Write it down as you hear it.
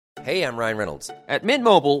Hey, I'm Ryan Reynolds. At Mint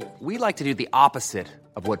Mobile, we like to do the opposite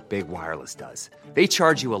of what Big Wireless does. They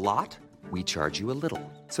charge you a lot, we charge you a little.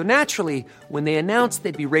 So naturally, when they announced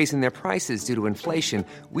they'd be raising their prices due to inflation,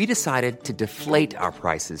 we decided to deflate our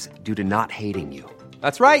prices due to not hating you.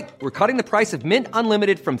 That's right. We're cutting the price of Mint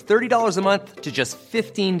Unlimited from $30 a month to just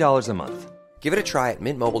 $15 a month. Give it a try at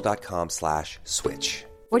mintmobile.com/switch.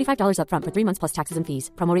 $45 up front for 3 months plus taxes and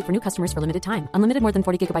fees. Promo rate for new customers for limited time. Unlimited more than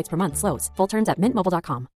 40 gigabytes per month. Slows full terms at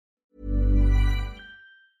mintmobile.com.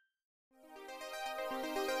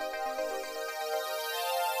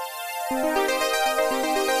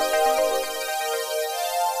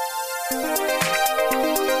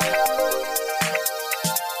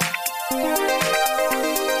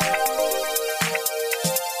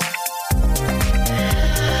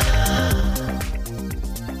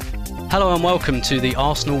 Hello and welcome to the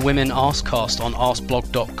Arsenal Women Arsecast on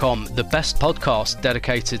arsblog.com, the best podcast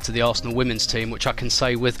dedicated to the Arsenal women's team, which I can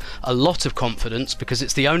say with a lot of confidence because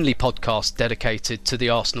it's the only podcast dedicated to the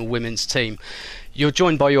Arsenal women's team. You're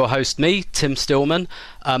joined by your host, me, Tim Stillman.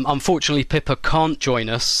 Unfortunately, Pippa can't join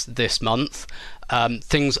us this month.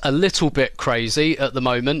 Things a little bit crazy at the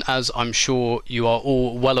moment, as I'm sure you are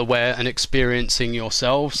all well aware and experiencing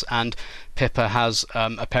yourselves, and Pippa has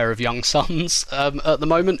a pair of young sons at the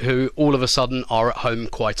moment who all of a sudden are at home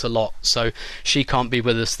quite a lot, so she can't be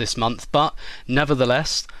with us this month, but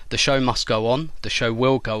nevertheless the show must go on, the show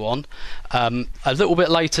will go on. A little bit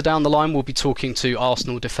later down the line we'll be talking to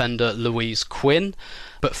Arsenal defender Louise Quinn,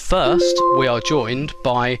 but first we are joined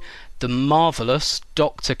by the marvellous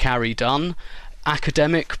Dr. Carrie Dunn,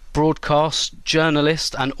 academic, broadcast,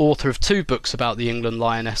 journalist and author of 2 books about the England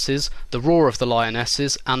Lionesses, The Roar of the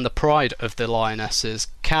Lionesses and The Pride of the Lionesses.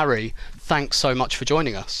 Carrie, thanks so much for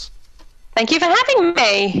joining us. Thank you for having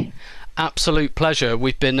me. Absolute pleasure.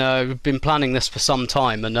 We've been planning this for some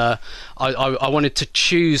time, and I wanted to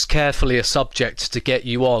choose carefully a subject to get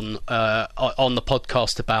you on the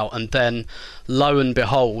podcast about, and then lo and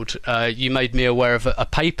behold, you made me aware of a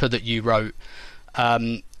paper that you wrote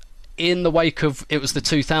in the wake of, it was the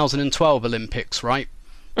 2012 Olympics, right?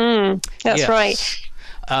 That's yes. right.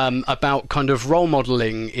 About kind of role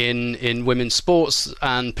modelling in women's sports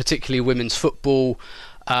and particularly women's football.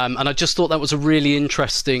 And I just thought that was a really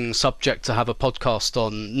interesting subject to have a podcast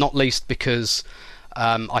on, not least because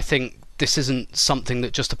I think this isn't something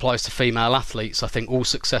that just applies to female athletes. I think all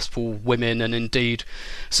successful women and indeed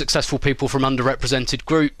successful people from underrepresented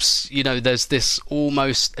groups, you know, there's this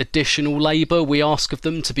almost additional labour we ask of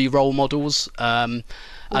them to be role models. And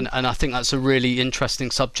I think that's a really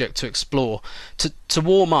interesting subject to explore. To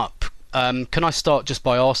warm up, can I start just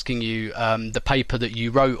by asking you the paper that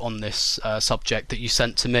you wrote on this subject that you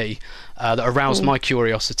sent to me that aroused my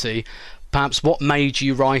curiosity? Perhaps what made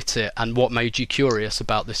you write it and what made you curious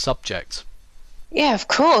about this subject? Yeah, of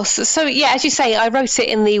course. So, yeah, as you say, I wrote it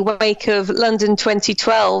in the wake of London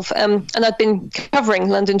 2012, and I'd been covering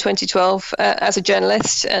London 2012 as a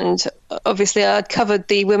journalist, and obviously I'd covered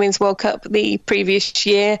the Women's World Cup the previous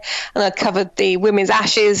year, and I'd covered the Women's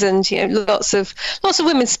Ashes and, you know, lots of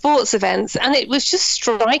women's sports events, and it was just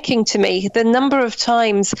striking to me the number of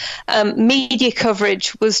times media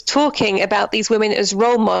coverage was talking about these women as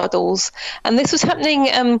role models, and this was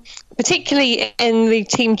happening particularly in the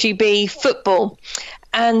Team GB football.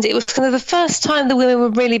 And it was kind of the first time the women were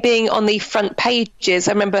really being on the front pages.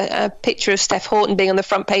 I remember a picture of Steph Houghton being on the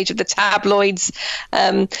front page of the tabloids.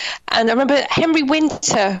 And I remember Henry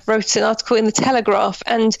Winter wrote an article in the Telegraph,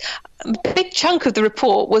 and a big chunk of the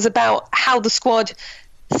report was about how the squad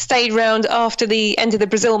stayed round after the end of the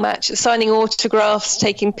Brazil match, signing autographs,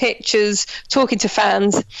 taking pictures, talking to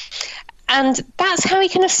fans. And that's how he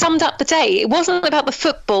kind of summed up the day. It wasn't about the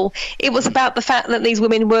football. It was about the fact that these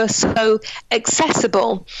women were so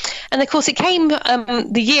accessible. And, of course, it came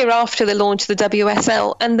the year after the launch of the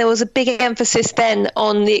WSL, and there was a big emphasis then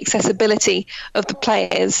on the accessibility of the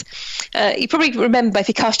players. You probably remember, if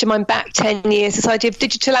you cast your mind back 10 years, this idea of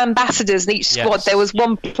digital ambassadors in each squad. Yes. There was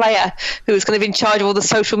one player who was kind of in charge of all the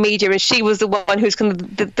social media, and she was the one who was kind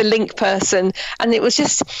of the link person. And it was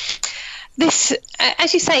just... This,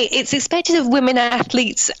 as you say, it's expected of women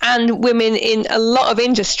athletes and women in a lot of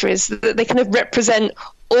industries that they kind of represent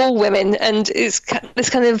all women, and it's this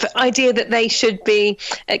kind of idea that they should be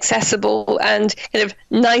accessible and kind of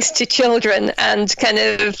nice to children and kind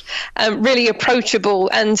of really approachable.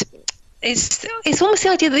 And it's almost the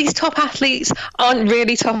idea that these top athletes aren't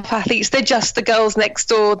really top athletes. They're just the girls next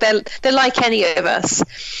door. They're like any of us.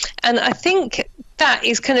 And I think that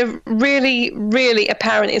is kind of really, really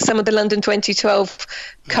apparent in some of the London 2012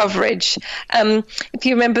 coverage. If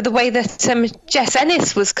you remember the way that Jess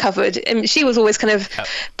Ennis was covered, she was always kind of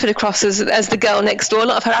put across as the girl next door. A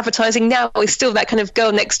lot of her advertising now is still that kind of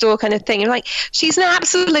girl next door kind of thing. You're like, she's an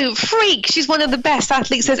absolute freak. She's one of the best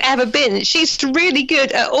athletes there's ever been. She's really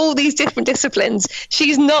good at all these different disciplines.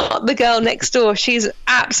 She's not the girl next door. She's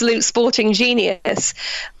absolute sporting genius.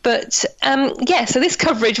 But so this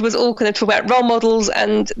coverage was all kind of talk about role models,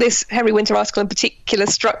 and this Henry Winter article in particular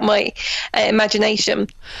struck my imagination.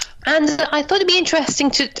 And I thought it'd be interesting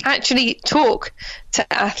to actually talk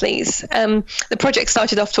to athletes. The project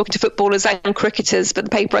started off talking to footballers and cricketers, but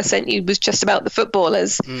the paper I sent you was just about the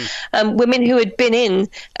footballers. Women who had been in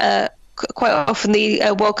quite often the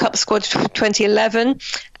World Cup squad of 2011,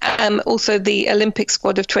 also the Olympic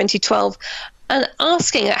squad of 2012, and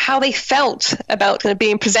asking how they felt about kind of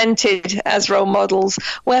being presented as role models,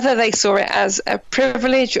 whether they saw it as a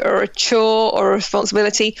privilege or a chore or a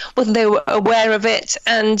responsibility, whether they were aware of it,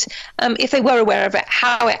 and if they were aware of it,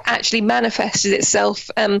 how it actually manifested itself.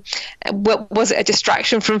 Was it a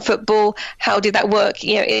distraction from football? How did that work,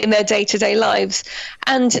 in their day-to-day lives?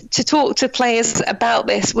 And to talk to players about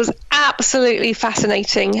this was absolutely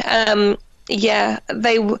fascinating.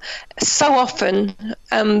 They were so often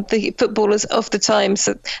the footballers of the time.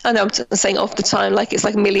 So I know I'm saying of the time like it's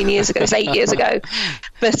like a million years ago. It's 8 years ago,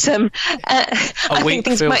 but a week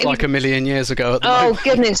feels like a million years ago. At the moment.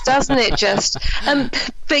 Goodness, doesn't it just?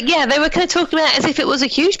 But they were kind of talking about it as if it was a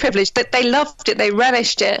huge privilege, that they loved it, they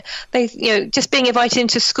relished it. They, just being invited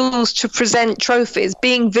into schools to present trophies,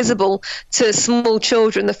 being visible to small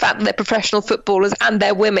children, the fact that they're professional footballers and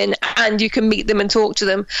they're women, and you can meet them and talk to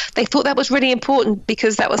them. They thought that was really important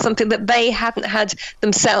because that was something that they hadn't had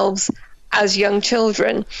themselves as young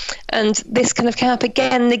children. And this kind of came up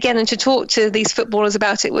again and again, and to talk to these footballers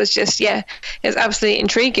about it was just, it was absolutely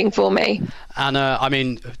intriguing for me.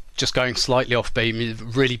 And just going slightly off beam,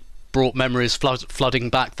 really brought memories flooding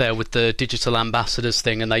back there with the digital ambassadors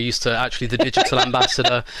thing. And they used to the digital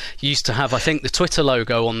ambassador used to have, I think, the Twitter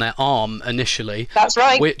logo on their arm initially. That's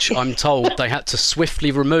right. Which I'm told they had to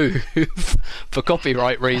swiftly remove for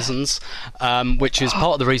copyright reasons, which is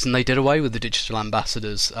part of the reason they did away with the digital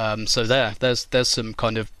ambassadors. So there's some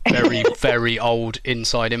kind of very, very old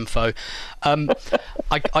inside info.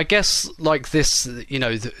 I guess like this,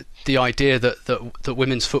 the idea that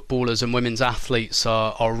women's footballers and women's athletes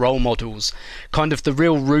are role models, kind of the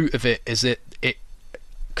real root of it is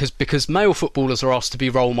because male footballers are asked to be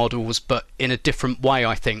role models, but in a different way,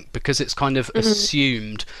 I think, because it's kind of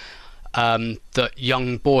assumed that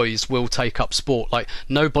young boys will take up sport. Like,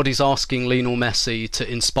 nobody's asking Lionel Messi to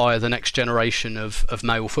inspire the next generation of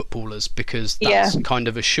male footballers because that's kind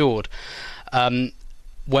of assured.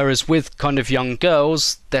 Whereas with kind of young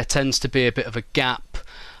girls, there tends to be a bit of a gap.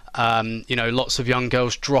 Lots of young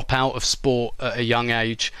girls drop out of sport at a young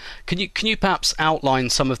age. Can you perhaps outline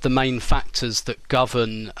some of the main factors that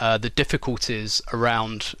govern the difficulties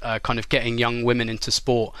around kind of getting young women into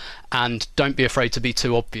sport? And don't be afraid to be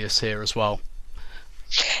too obvious here as well.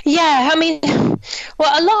 Yeah,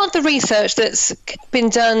 a lot of the research that's been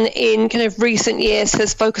done in kind of recent years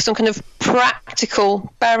has focused on kind of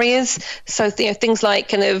practical barriers. So, things like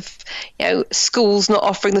kind of, schools not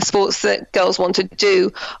offering the sports that girls want to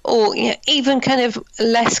do, or even kind of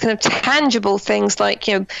less kind of tangible things like,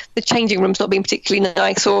 the changing rooms not being particularly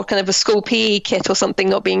nice, or kind of a school PE kit or something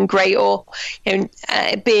not being great, or,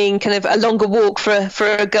 being kind of a longer walk for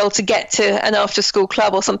a girl to get to an after-school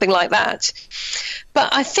club or something like that.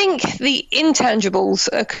 But I think the intangibles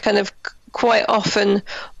are kind of quite often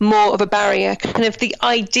more of a barrier, kind of the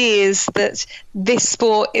ideas that this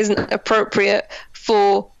sport isn't appropriate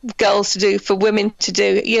for girls to do, for women to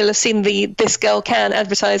do. You'll have seen the This Girl Can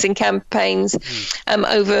advertising campaigns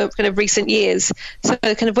over kind of recent years. So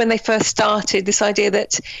kind of when they first started, this idea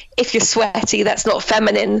that if you're sweaty, that's not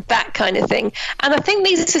feminine, that kind of thing. And I think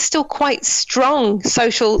these are still quite strong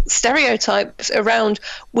social stereotypes around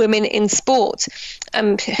women in sport.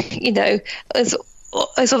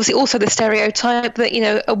 There's obviously also the stereotype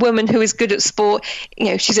that, a woman who is good at sport,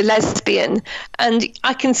 she's a lesbian. And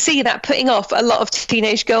I can see that putting off a lot of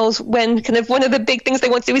teenage girls when kind of one of the big things they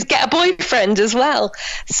want to do is get a boyfriend as well.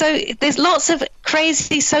 So there's lots of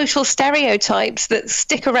crazy social stereotypes that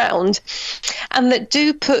stick around and that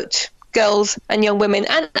do put girls and young women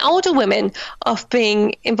and older women off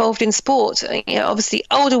being involved in sport. Obviously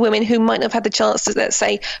older women who might not have had the chance to, let's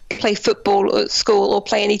say, play football at school or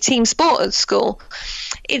play any team sport at school.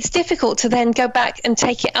 It's difficult to then go back and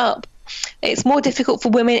take it up it's more difficult for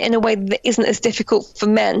women in a way that isn't as difficult for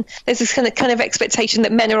men. There's this kind of expectation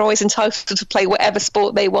that men are always entitled to play whatever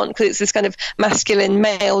sport they want because it's this kind of masculine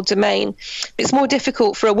male domain. It's more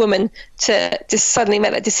difficult for a woman to just suddenly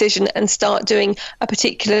make that decision and start doing a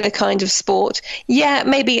particular kind of sport. Yeah,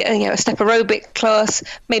 maybe a step aerobic class,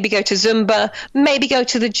 maybe go to Zumba, maybe go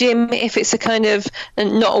to the gym if it's a kind of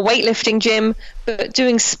not a weightlifting gym, but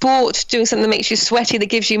doing sport, doing something that makes you sweaty, that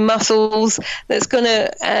gives you muscles, that's going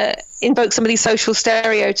to invoke some of these social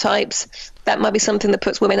stereotypes, that might be something that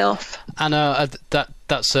puts women off. And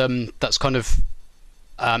that's kind of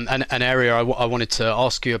an area I wanted to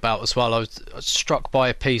ask you about as well. I was struck by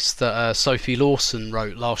a piece that Sophie Lawson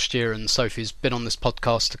wrote last year, and Sophie's been on this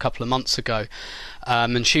podcast a couple of months ago,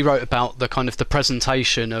 and she wrote about the kind of the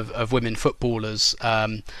presentation of women footballers,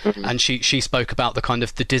 and she spoke about the kind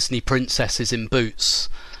of the Disney princesses in boots.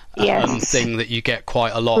 Thing that you get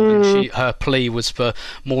quite a lot, and her plea was for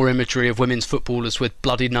more imagery of women's footballers with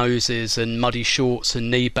bloody noses and muddy shorts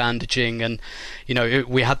and knee bandaging, and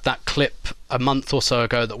we had that clip a month or so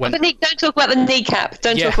ago that went. Don't talk about the kneecap.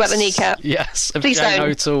 Don't talk about the kneecap. Yes, of Please Jane don't.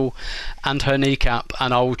 O'Toole and her kneecap,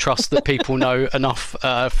 and I will trust that people know enough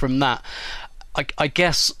from that. I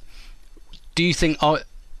guess. Do you think,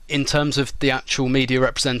 in terms of the actual media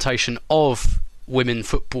representation of women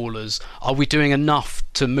footballers, are we doing enough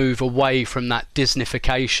to move away from that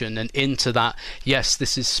Disneyfication and into that, yes,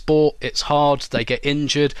 this is sport, it's hard, they get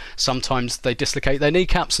injured, sometimes they dislocate their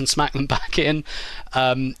kneecaps and smack them back in,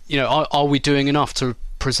 are we doing enough to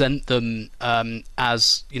present them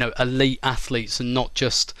as elite athletes and not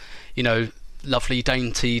just lovely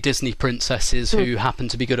dainty Disney princesses who happen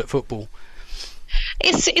to be good at football?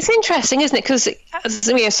 It's interesting, isn't it? Because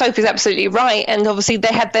Sophie's absolutely right, and obviously they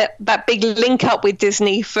had that big link up with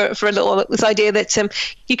Disney for a little while. This idea that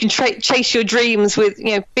you can chase your dreams with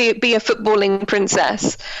be a footballing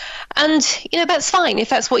princess, and that's fine if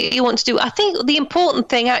that's what you want to do. I think the important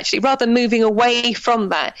thing, actually, rather than moving away from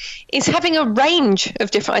that, is having a range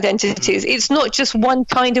of different identities. It's not just one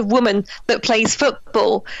kind of woman that plays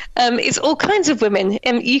football. It's all kinds of women,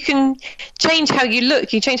 and you can change how you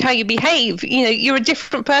look, you change how you behave. You're a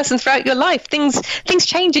different person throughout your life. Things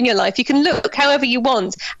change in your life. You can look however you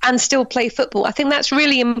want and still play football. I think that's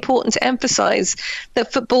really important to emphasise,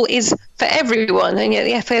 that football is for everyone. And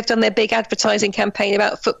the FA have done their big advertising campaign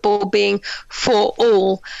about football being for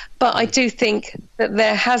all. But I do think that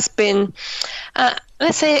there has been,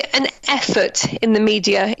 let's say, an effort in the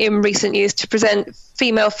media in recent years to present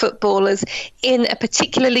female footballers in a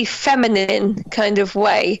particularly feminine kind of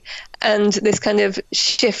way, and this kind of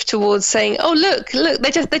shift towards saying, oh, look,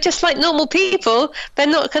 they're just like normal people. They're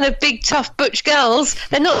not kind of big, tough, butch girls.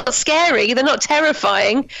 They're not scary. They're not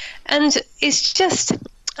terrifying. And it's just,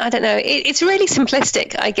 I don't know, it's really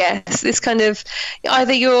simplistic, I guess. This kind of,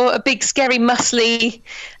 either you're a big, scary, muscly,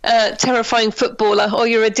 terrifying footballer, or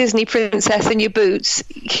you're a Disney princess in your boots.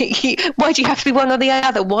 Why do you have to be one or the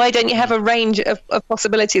other? Why don't you have a range of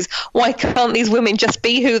possibilities? Why can't these women just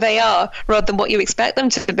be who they are rather than what you expect them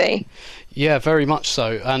to be? Yeah, very much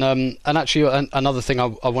so. And actually, another thing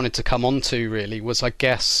I wanted to come on to really was, I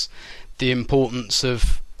guess, the importance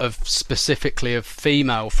of specifically of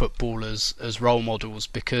female footballers as role models,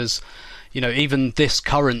 because even this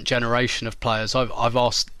current generation of players, I've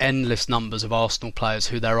asked endless numbers of Arsenal players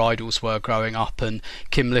who their idols were growing up, and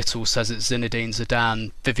Kim Little says it's Zinedine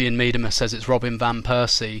Zidane, Vivian Miedema says it's Robin van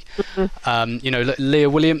Persie. Leah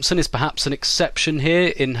Williamson is perhaps an exception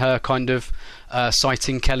here in her kind of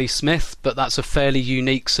citing Kelly Smith, but that's a fairly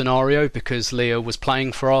unique scenario because Leah was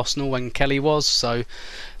playing for Arsenal when Kelly was, so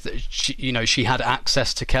she had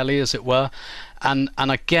access to Kelly, as it were. And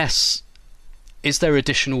I guess, is there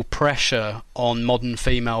additional pressure on modern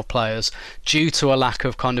female players due to a lack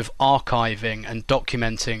of kind of archiving and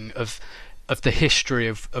documenting of the history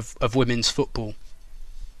of women's football?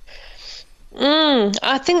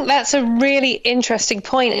 I think that's a really interesting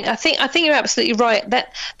point. I think you're absolutely right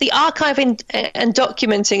that the archiving and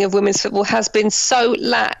documenting of women's football has been so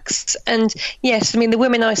lax. And yes, the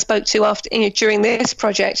women I spoke to during this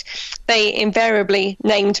project, they invariably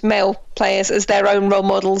named male players as their own role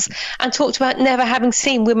models and talked about never having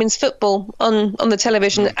seen women's football on the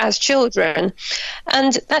television as children.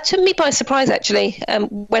 And that took me by surprise, actually,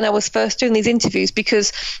 when I was first doing these interviews,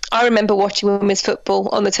 because I remember watching women's football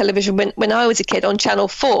on the television when I was a kid on Channel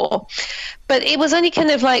 4. But it was only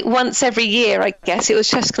kind of like once every year, I guess. It was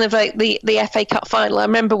just kind of like the FA Cup final. I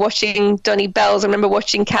remember watching Donny Bells. I remember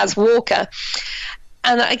watching Kaz Walker.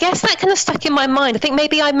 And I guess that kind of stuck in my mind. I think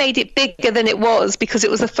maybe I made it bigger than it was because it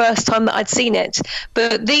was the first time that I'd seen it.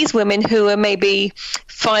 But these women who are maybe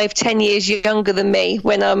 5-10 years younger than me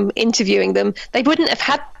when I'm interviewing them, they wouldn't have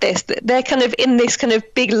had this. They're kind of in this kind of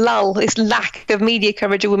big lull, this lack of media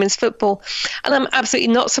coverage of women's football. And I'm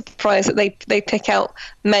absolutely not surprised that they pick out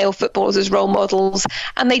male footballers as role models.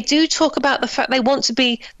 And they do talk about the fact they want to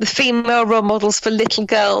be the female role models for little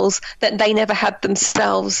girls that they never had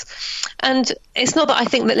themselves. And it's not that I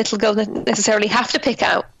think that little girls necessarily have to pick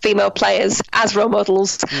out female players as role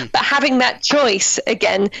models, but having that choice,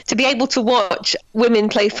 again, to be able to watch women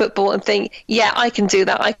play football and think, yeah, I can do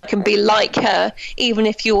that, I can be like her, even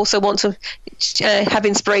if you also want to have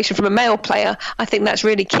inspiration from a male player, I think that's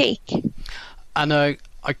really key. And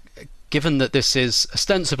given that this is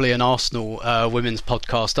ostensibly an Arsenal women's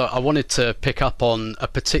podcast, I wanted to pick up on a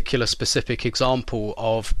particular specific example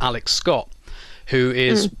of Alex Scott, who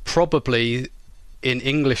is probably, in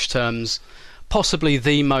English terms, possibly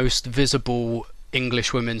the most visible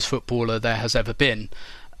English women's footballer there has ever been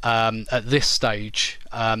at this stage,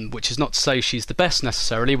 which is not to say she's the best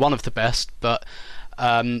necessarily, one of the best, but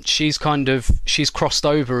she's crossed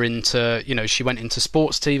over into, she went into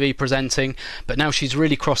sports TV presenting, but now she's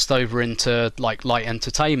really crossed over into like light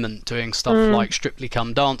entertainment, doing stuff like Strictly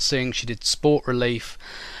Come Dancing. She did Sport Relief,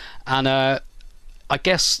 and I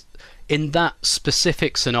guess in that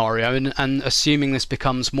specific scenario, and assuming this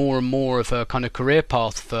becomes more and more of a kind of career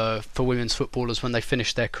path for women's footballers when they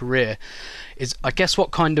finish their career, is I guess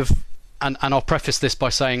what kind of, and I'll preface this by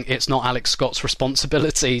saying it's not Alex Scott's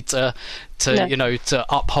responsibility to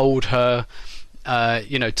uphold her,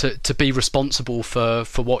 to be responsible for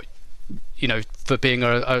what, for being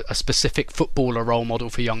a specific footballer role model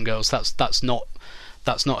for young girls. That's not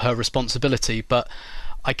her responsibility. But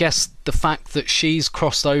I guess the fact that she's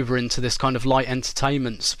crossed over into this kind of light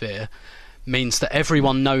entertainment sphere means that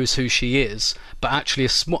everyone knows who she is, but actually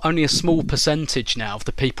only a small percentage now of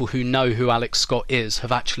the people who know who Alex Scott is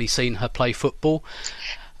have actually seen her play football.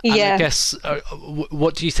 And I guess,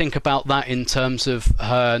 what do you think about that in terms of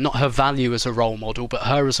her, not her value as a role model, but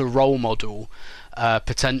her as a role model,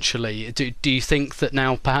 potentially? Do you think that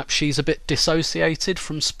now perhaps she's a bit dissociated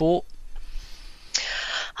from sport?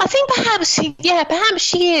 I think perhaps she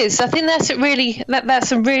is. I think that's a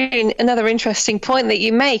really another interesting point that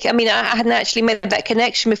you make. I mean, I hadn't actually made that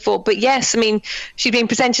connection before, but yes, I mean, she's been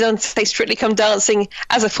presented on, say, Strictly Come Dancing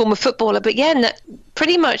as a former footballer, but yeah,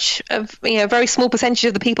 pretty much a very small percentage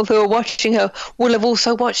of the people who are watching her will have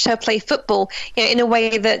also watched her play football, in a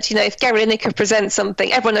way that, if Gary Lineker presents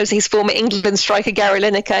something, everyone knows he's former England striker Gary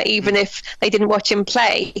Lineker, even if they didn't watch him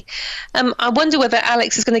play. I wonder whether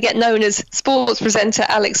Alex is going to get known as sports presenter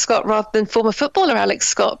Alex Scott rather than former footballer Alex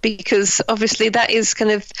Scott, because obviously that is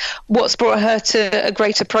kind of what's brought her to a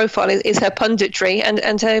greater profile is her punditry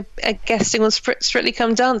and her guesting on Strictly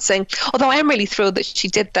Come Dancing. Although I am really thrilled that she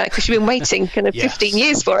did that, because she'd been waiting kind of 15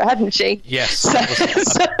 years for it, hadn't she? Yes. So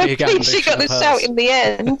she got the shout in the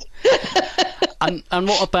end. And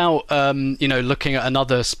what about looking at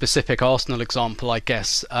another specific Arsenal example, I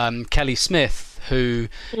guess, Kelly Smith, who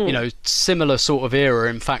similar sort of era,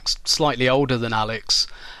 in fact slightly older than Alex,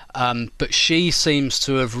 but she seems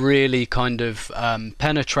to have really kind of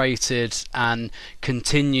penetrated and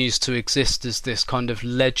continues to exist as this kind of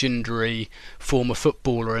legendary former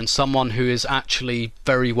footballer and someone who is actually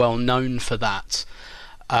very well known for that.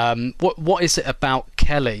 What is it about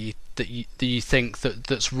Kelly that you think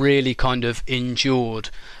that's really kind of endured?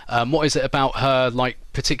 What is it about her, like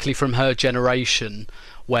particularly from her generation,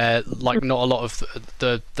 where like not a lot of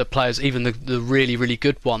the players, even the really, really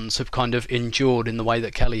good ones, have kind of endured in the way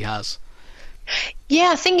that Kelly has?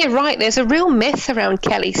 Yeah, I think you're right. There's a real myth around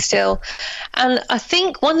Kelly still. And I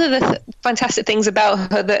think one of the fantastic things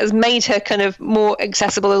about her that has made her kind of more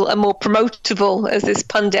accessible and more promotable as this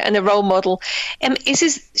pundit and a role model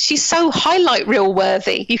is she's so highlight reel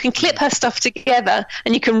worthy. You can clip her stuff together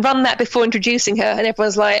and you can run that before introducing her, and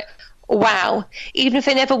everyone's like, wow. Even if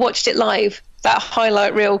they never watched it live, that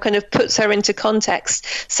highlight reel kind of puts her into context.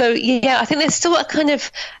 So, yeah, I think there's still a kind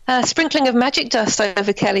of sprinkling of magic dust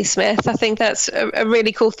over Kelly Smith. I think that's a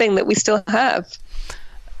really cool thing that we still have.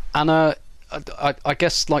 And I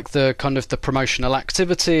guess like the kind of the promotional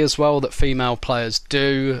activity as well that female players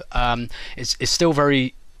do is still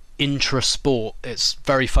very intra-sport. It's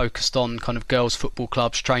very focused on kind of girls' football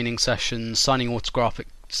clubs, training sessions, signing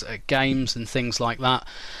autographs at games and things like that.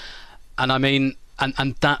 And I mean,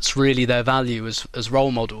 and that's really their value as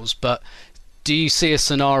role models. But do you see a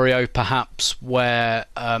scenario perhaps where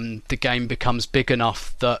the game becomes big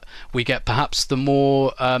enough that we get perhaps the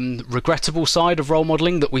more regrettable side of role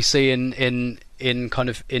modelling that we see in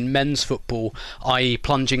in men's football, i.e.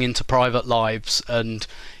 plunging into private lives and,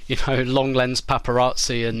 long lens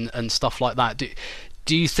paparazzi and stuff like that.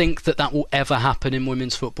 Do you think that will ever happen in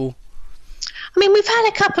women's football? I mean, we've had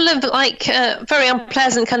a couple of very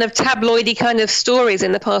unpleasant kind of tabloidy kind of stories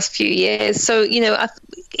in the past few years. So,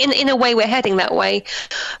 in a way, we're heading that way.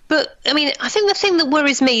 But I mean, I think the thing that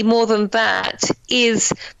worries me more than that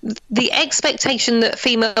is the expectation that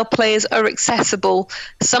female players are accessible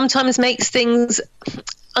sometimes makes things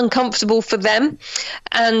uncomfortable for them.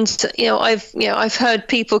 And I've heard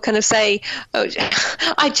people kind of say,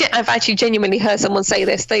 I've actually genuinely heard someone say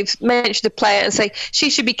this. They've mentioned a player and say she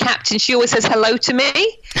should be captain, she always says hello to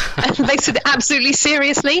me. And they said absolutely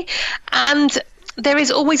seriously. And there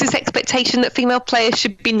is always this expectation that female players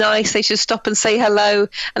should be nice, they should stop and say hello,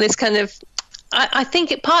 and this kind of I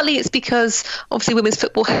think partly it's because obviously women's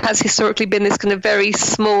football has historically been this kind of very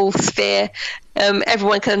small sphere.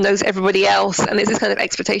 Everyone kind of knows everybody else, and there's this kind of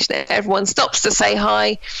expectation that everyone stops to say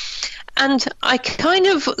hi. And I kind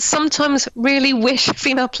of sometimes really wish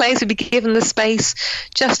female players would be given the space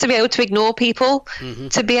just to be able to ignore people,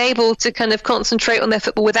 to be able to kind of concentrate on their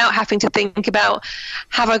football without having to think about,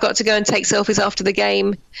 have I got to go and take selfies after the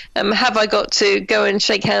game? Have I got to go and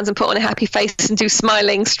shake hands and put on a happy face and do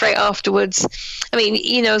smiling straight afterwards? I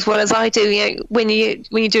mean, as well as I do, when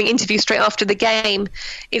you're doing interviews straight after the game,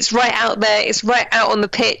 it's right out there, it's right out on the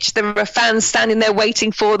pitch. There are fans standing there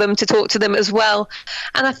waiting for them to talk to them as well.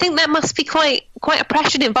 And I think that must be quite a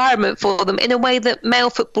pressured environment for them in a way that male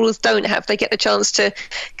footballers don't have. They get the chance to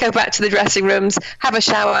go back to the dressing rooms, have a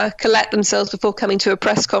shower, collect themselves before coming to a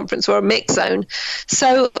press conference or a mix zone.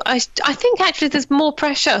 So I think actually there's more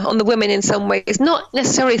pressure on the women in some ways, not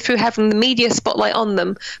necessarily through having the media spotlight on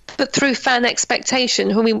them, but through fan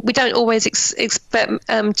expectation. I mean, we don't always expect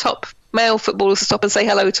top male footballers to stop and say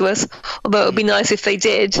hello to us, although it would be nice if they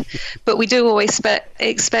did. But we do always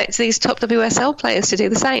expect these top WSL players to do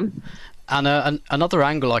the same. And another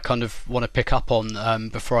angle I kind of want to pick up on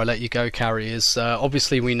before I let you go, Carrie, is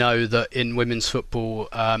obviously we know that in women's football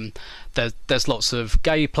there's lots of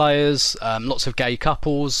gay players, lots of gay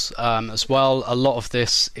couples as well. A lot of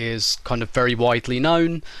this is kind of very widely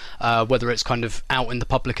known, whether it's kind of out in the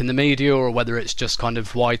public in the media or whether it's just kind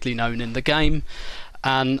of widely known in the game.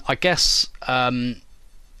 And I guess,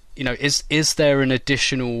 is there an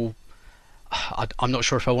additional, I'm not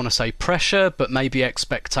sure if I want to say pressure, but maybe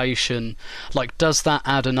expectation? Like, does that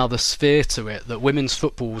add another sphere to it? That women's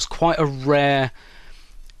football is quite rare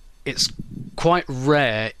in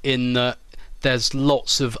that there's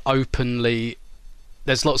lots of openly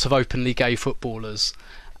gay footballers,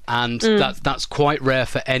 and that's quite rare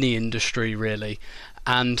for any industry, really.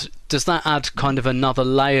 And does that add kind of another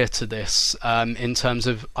layer to this in terms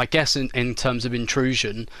of, I guess, in terms of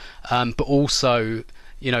intrusion, but also,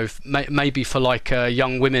 maybe for like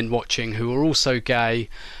young women watching who are also gay,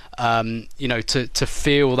 to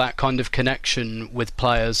feel that kind of connection with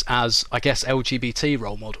players as, I guess, LGBT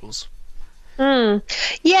role models?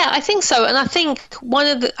 Yeah, I think so, and I think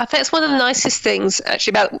that's one of the nicest things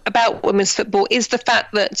actually about women's football is the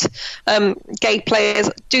fact that gay players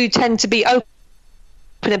do tend to be open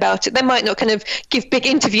about it. They might not kind of give big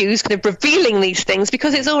interviews kind of revealing these things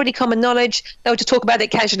because it's already common knowledge. They'll just talk about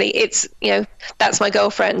it casually. It's, that's my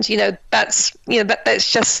girlfriend, that's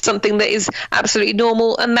just something that is absolutely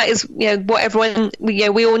normal, and that is, what everyone, we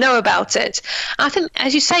all know about it. I think,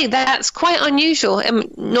 as you say, that's quite unusual,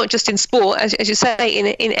 and not just in sport, as you say,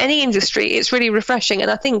 in any industry. It's really refreshing,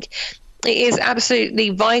 and I think it is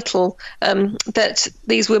absolutely vital that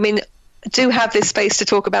these women do have this space to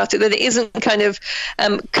talk about it, that it isn't kind of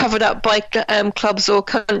covered up by clubs or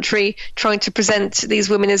country trying to present these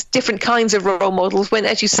women as different kinds of role models when,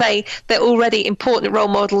 as you say, they're already important role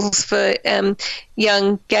models for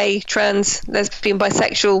young gay, trans, lesbian,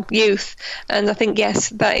 bisexual youth. And I think, yes,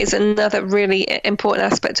 that is another really important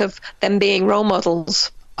aspect of them being role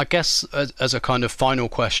models. I guess as a kind of final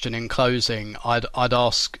question in closing, I'd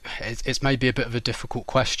ask, it's maybe a bit of a difficult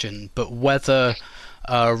question, but whether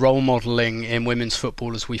role modelling in women's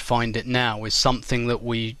football as we find it now is something that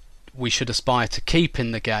we should aspire to keep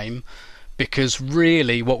in the game, because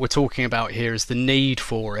really what we're talking about here is the need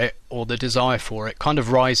for it, or the desire for it, kind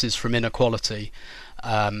of rises from inequality,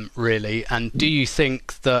 really. And do you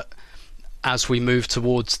think that as we move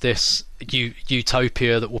towards this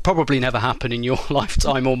utopia that will probably never happen in your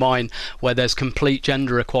lifetime or mine, where there's complete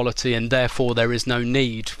gender equality and therefore there is no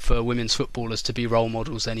need for women's footballers to be role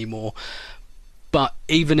models anymore, but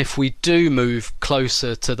even if we do move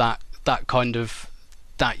closer to that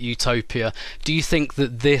utopia, do you think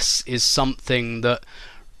that this is something that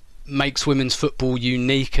makes women's football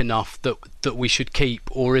unique enough that we should keep?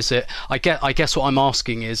 Or is it, I guess what I'm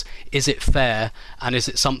asking is it fair, and is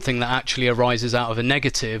it something that actually arises out of a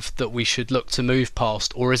negative that we should look to move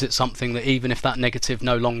past? Or is it something that, even if that negative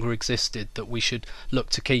no longer existed, that we should look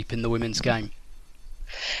to keep in the women's game?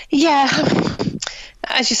 Yeah,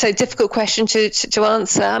 as you say, difficult question to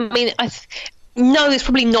answer. I mean, no, it's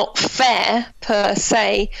probably not fair per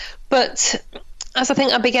se, but as I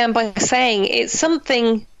think I began by saying, it's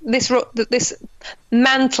something, this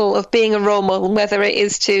mantle of being a role model, whether it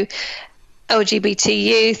is to LGBT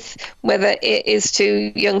youth, whether it is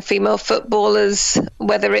to young female footballers,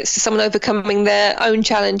 whether it's to someone overcoming their own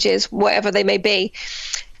challenges, whatever they may be,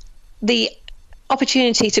 the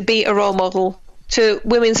opportunity to be a role model to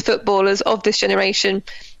women's footballers of this generation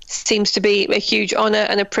seems to be a huge honour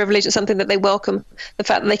and a privilege, and something that they welcome, the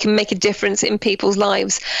fact that they can make a difference in people's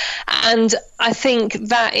lives. And I think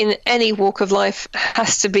that in any walk of life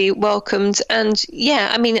has to be welcomed. And yeah,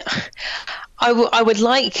 I mean, I would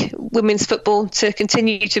like women's football to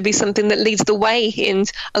continue to be something that leads the way in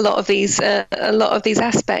a lot of these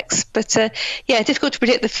aspects. But yeah, difficult to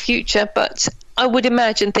predict the future, but I would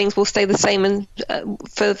imagine things will stay the same and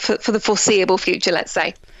for the foreseeable future, let's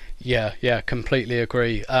say. Yeah, completely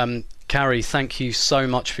agree. Carrie, thank you so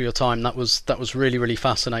much for your time. That was really, really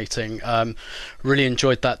fascinating. Really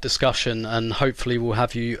enjoyed that discussion, and hopefully we'll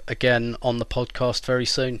have you again on the podcast very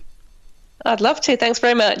soon. I'd love to. Thanks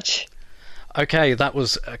very much. Okay, that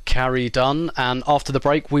was Carrie Dunn, and after the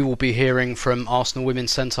break we will be hearing from Arsenal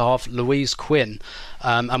women's centre-half Louise Quinn,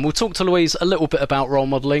 and we'll talk to Louise a little bit about role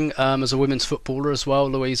modelling as a women's footballer as well.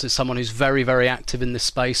 Louise is someone who's very, very active in this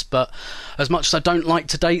space, but as much as I don't like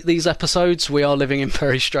to date these episodes, we are living in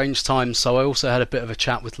very strange times, so I also had a bit of a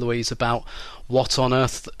chat with Louise about what on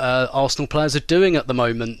earth Arsenal players are doing at the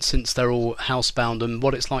moment since they're all housebound, and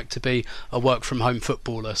what it's like to be a work-from-home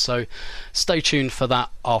footballer. So stay tuned for that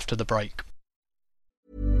after the break.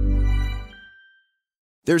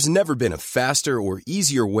 There's never been a faster or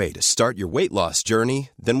easier way to start your weight loss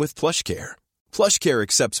journey than with PlushCare. PlushCare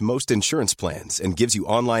accepts most insurance plans and gives you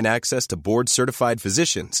online access to board-certified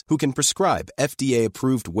physicians who can prescribe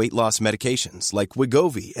FDA-approved weight loss medications like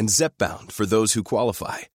Wegovy and Zepbound for those who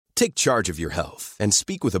qualify. Take charge of your health and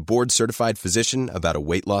speak with a board-certified physician about a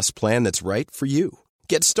weight loss plan that's right for you.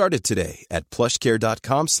 Get started today at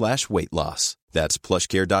plushcare.com/weight loss. That's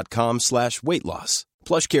plushcare.com/weight loss.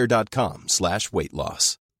 plushcare.com/weight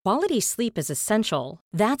loss. Quality sleep is essential.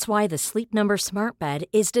 That's why the Sleep Number Smart Bed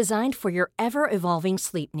is designed for your ever-evolving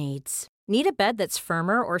sleep needs. Need a bed that's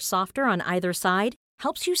firmer or softer on either side?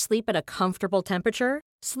 Helps you sleep at a comfortable temperature?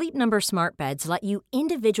 Sleep Number Smart Beds let you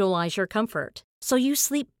individualize your comfort, so you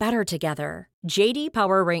sleep better together. J.D.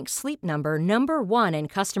 Power ranks Sleep Number #1 in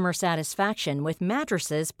customer satisfaction with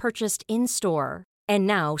mattresses purchased in-store. And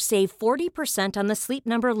now, save 40% on the Sleep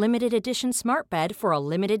Number Limited Edition Smart Bed for a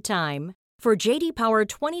limited time. For J.D. Power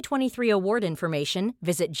 2023 award information,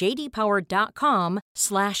 visit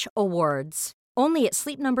jdpower.com/awards. Only at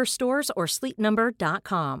Sleep Number stores or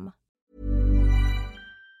sleepnumber.com.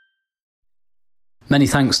 Many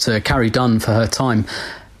thanks to Carrie Dunn for her time.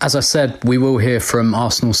 As I said, we will hear from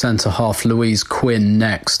Arsenal centre-half Louise Quinn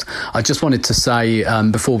next. I just wanted to say,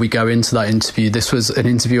 before we go into that interview, this was an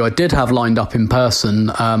interview I did have lined up in person.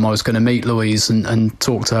 I was going to meet Louise and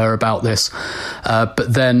talk to her about this.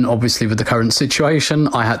 But then, obviously, with the current situation,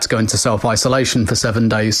 I had to go into self-isolation for 7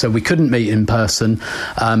 days, so we couldn't meet in person.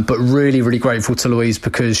 But really, really grateful to Louise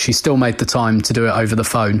because she still made the time to do it over the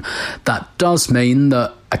phone. That does mean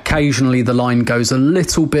that occasionally the line goes a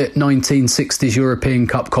little bit 1960s European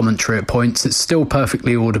Cup commentary at points. It's still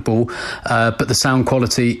perfectly audible, but the sound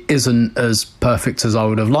quality isn't as perfect as I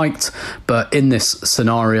would have liked. But in this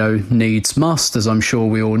scenario, needs must, as I'm sure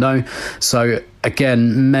we all know. So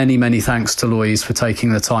again, many, many thanks to Louise for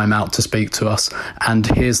taking the time out to speak to us. And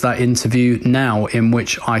here's that interview now, in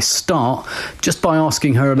which I start just by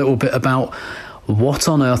asking her a little bit about what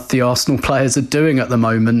on earth the Arsenal players are doing at the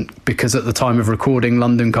moment, because at the time of recording,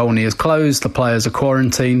 London Colney is closed, the players are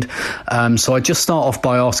quarantined. So I just start off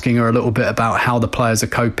by asking her a little bit about how the players are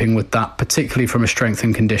coping with that, particularly from a strength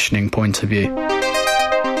and conditioning point of view.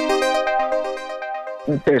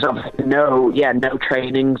 There's obviously no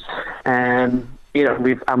trainings.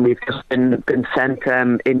 We've just been sent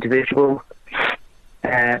individual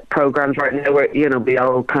programs right now where we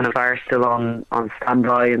all kind of are still on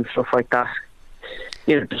standby and stuff like that.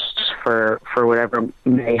 Just for whatever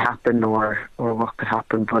may happen or what could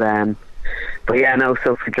happen. But yeah, no.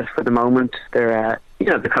 So for the moment, they're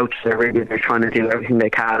the coaches they're trying to do everything they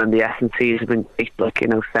can, and the S&Cs have been great,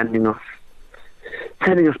 sending us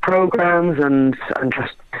programs and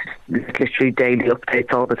just literally daily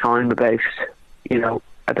updates all the time about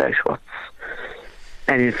what's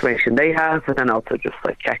any information they have, and then also just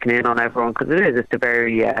like checking in on everyone, because it's a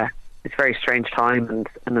very strange time,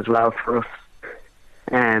 and as well for us,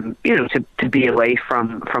 to be away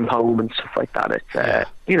from home and stuff like that.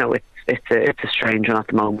 It's a strange one at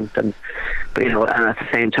the moment, and at the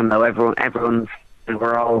same time though, everyone's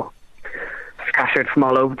we're all scattered from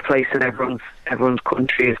all over the place, and everyone's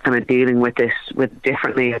country is kind of dealing with this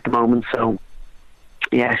differently at the moment. So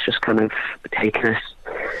yeah, it's just kind of taking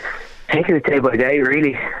it day by day,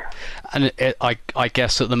 really. And I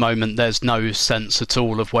guess at the moment there's no sense at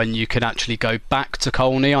all of when you can actually go back to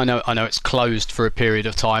Colney. I know it's closed for a period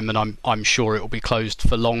of time, and I'm sure it will be closed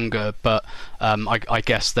for longer. But I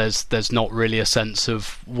guess there's not really a sense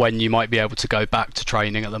of when you might be able to go back to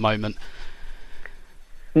training at the moment.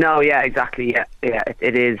 No, yeah, exactly. Yeah.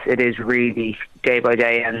 It is really day by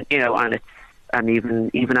day, and and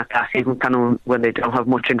even at that, even kind of when they don't have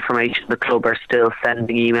much information, the club are still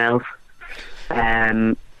sending emails.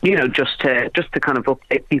 Just to kind of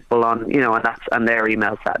update people on, and their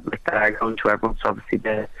emails that are going to everyone. So obviously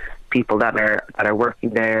the people that are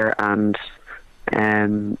working there, and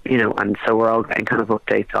and so we're all getting kind of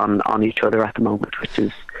updates on each other at the moment, which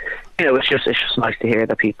is, it's just nice to hear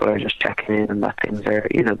that people are just checking in, and that things are,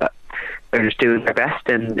 that they're just doing their best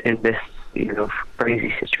in this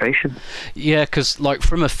crazy situation. Yeah, because like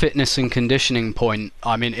from a fitness and conditioning point,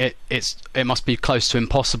 I mean it must be close to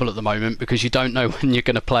impossible at the moment, because you don't know when you're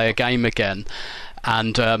going to play a game again,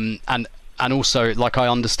 and also, like, I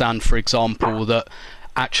understand, for example, that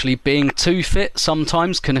actually being too fit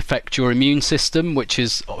sometimes can affect your immune system, which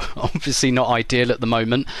is obviously not ideal at the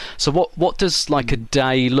moment. So what does like a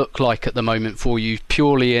day look like at the moment for you,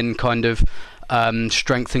 purely in kind of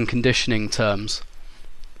strength and conditioning terms?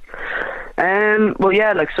 Well,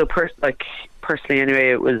 yeah, personally anyway,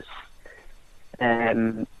 it was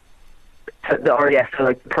so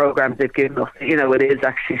the programs they've given us, it is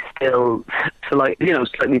actually still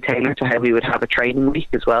slightly tailored to how we would have a training week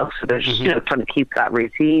as well. So there's trying to keep that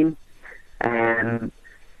routine, train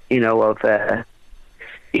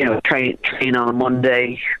on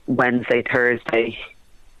Monday, Wednesday, Thursday,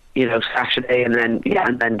 Saturday, and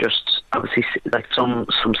then just obviously like some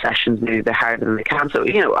sessions maybe they're harder than they can. So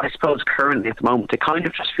I suppose currently at the moment it kind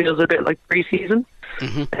of just feels a bit like pre-season.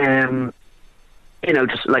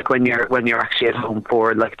 Just like when you're actually at home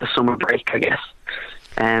for like the summer break, I guess.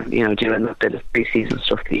 Doing a bit of pre-season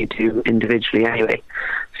stuff that you do individually anyway.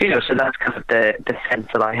 So that's kind of the sense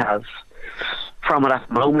that I have from it at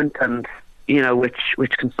the moment, and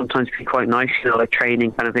which can sometimes be quite nice. Like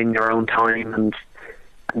training kind of in your own time, and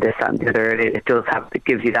this, that and the other. It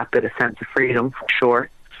gives you that bit of sense of freedom, for sure.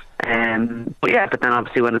 But then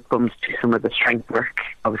obviously when it comes to some of the strength work,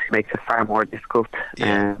 obviously makes it far more difficult.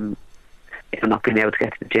 Not being able to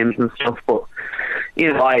get to the gyms and stuff. But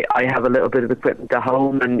I have a little bit of equipment at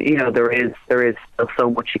home, and there is still so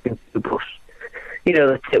much you can do. But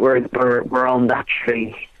that's it. We're all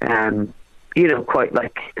naturally quite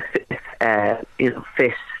like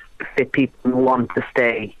fit people who want to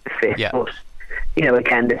stay fit. Yeah. But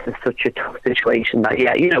again, this is such a tough situation that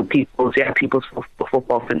people's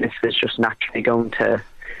football fitness is just naturally going to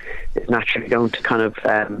kind of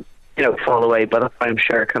fall away. But I'm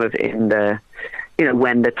sure kind of in the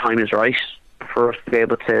when the time is right for us to be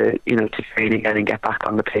able to to train again and get back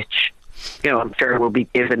on the pitch, I'm sure we'll be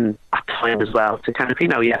given that time as well to kind of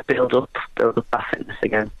build up that fitness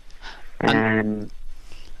again.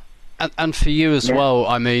 And for you as well,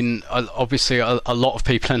 I mean, obviously a lot of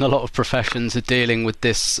people in a lot of professions are dealing with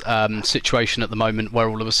this situation at the moment, where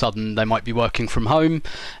all of a sudden they might be working from home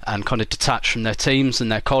and kind of detached from their teams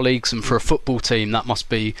and their colleagues. And for a football team, that must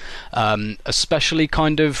be especially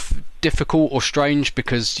kind of difficult or strange,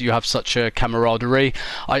 because you have such a camaraderie.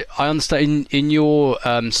 I understand in your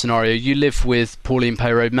scenario, you live with Pauline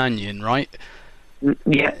Perraud-Magnin, right?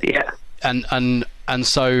 Yeah. And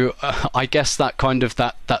so I guess that kind of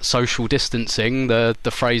that social distancing, the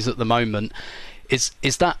phrase at the moment, is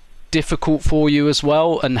that difficult for you as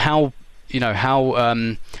well? And how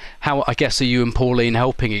I guess are you and Pauline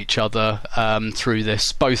helping each other through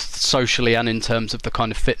this, both socially and in terms of the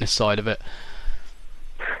kind of fitness side of it?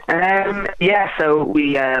 So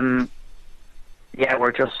we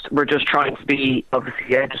we're just trying to be obviously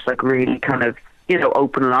just like really kind of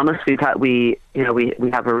open and honest. We have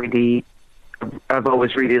a really, I've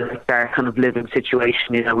always really liked our kind of living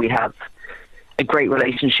situation. We have a great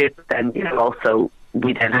relationship, and also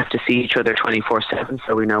we then have to see each other 24/7,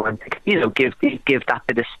 so we know when to give that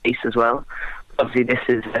bit of space as well. Obviously, this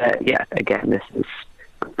is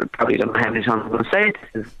I probably don't know how many times I'm going to say it.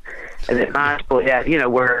 This is a bit mad, but yeah, you know,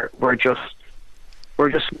 we're just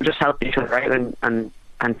helping each other out and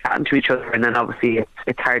chatting to each other, and then obviously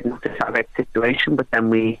it's hard not to chat about the situation, but then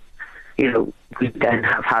we then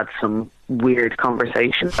have had some weird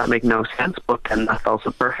conversations that make no sense, but then that's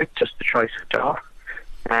also perfect just to try to switch off.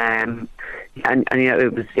 And you know,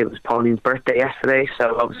 it was Pauline's birthday yesterday,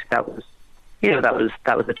 so obviously that was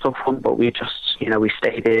a tough one, but we just, you know, we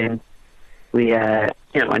stayed in, we you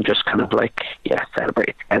know, and just kind of like, yeah,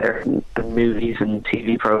 celebrate together, and movies and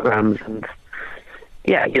TV programs, and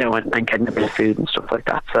yeah, you know, and getting a bit of food and stuff like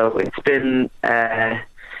that. So it's been yeah,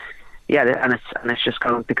 and it's just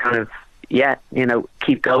going to kind of, yeah, you know,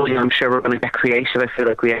 keep going. I'm sure we're going to get creative. I feel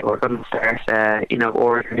like we're going to start you know,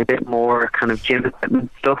 ordering a bit more kind of gym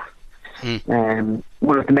equipment stuff. One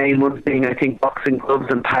of the main ones being, I think, boxing gloves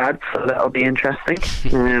and pads, so that'll be interesting.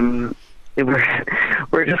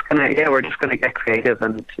 We're just gonna get creative,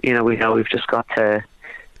 and you know, we've just got to,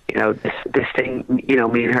 you know, this thing, you know,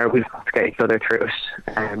 me and her, we've got to get each other through it,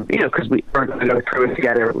 you know, because we're going to go through it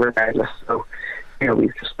together regardless. So, you know,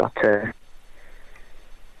 we've just got to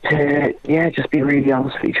yeah, just be really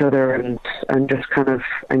honest with each other, and just kind of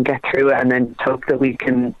and get through it, and then hope that we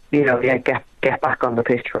can, you know, yeah, get back on the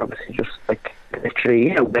pitch. Obviously, just like literally,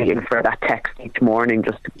 you know, waiting for that text each morning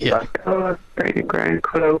just to be like, oh, training ground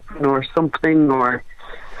could open or something, or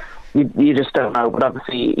you just don't know. But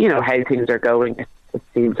obviously, you know, how things are going, it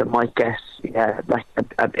seems it might get like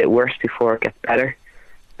a bit worse before it gets better.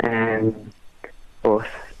 But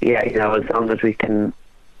yeah, you know, as long as we can,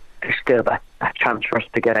 there's still that chance for us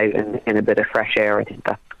to get out in a bit of fresh air. I think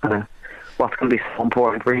that's kind of what's going to be so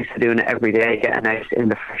important. We're used to doing it every day, getting out in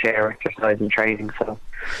the fresh air, exercise and training. So,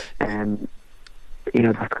 you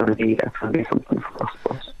know, that's going to be something for us.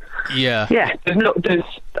 But yeah, there's no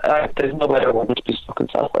better one to be stuck in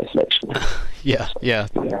self-isolation. Yeah.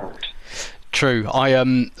 True.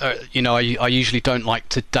 You know, I usually don't like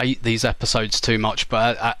to date these episodes too much,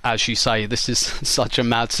 but as you say, this is such a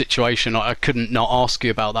mad situation. I couldn't not ask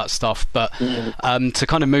you about that stuff. But to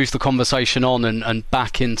kind of move the conversation on and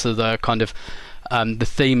back into the kind of the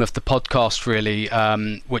theme of the podcast, really,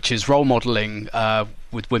 which is role modelling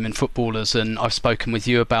with women footballers. And I've spoken with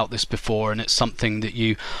you about this before, and it's something that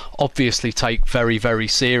you obviously take very, very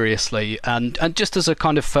seriously. And just as a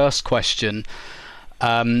kind of first question,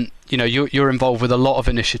 you know, you're involved with a lot of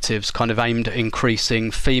initiatives kind of aimed at increasing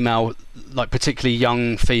female, like particularly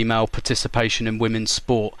young female participation in women's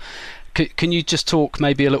sport. Can you just talk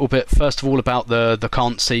maybe a little bit, first of all, about the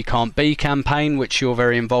Can't See, Can't Be campaign, which you're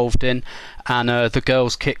very involved in, and the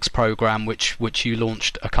Girls Kicks programme, which you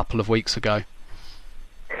launched a couple of weeks ago?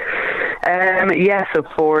 Yeah, so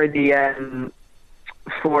for the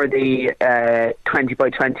 20 by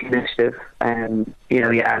 20 initiative, you know,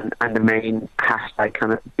 yeah, and the main hashtag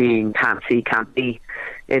kind of being Can't See, Can't Be.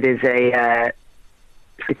 It is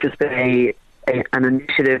it's just been an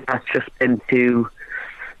initiative that's just been to,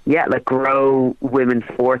 yeah, like grow women's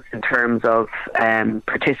sports in terms of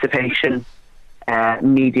participation,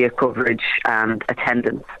 media coverage, and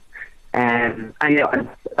attendance. And you know,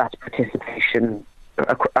 that's participation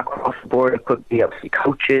across the board. It could be obviously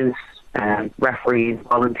coaches, referees,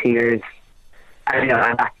 volunteers, and you know,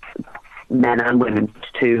 and that's men and women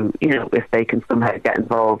too. You know, if they can somehow get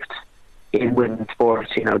involved in women's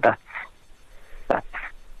sports, you know, that's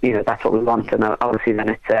you know, that's what we want. And obviously, then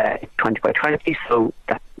it's 20 by 20. So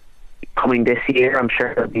that coming this year, I'm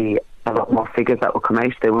sure there'll be a lot more figures that will come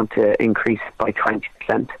out. They want to increase by 20%.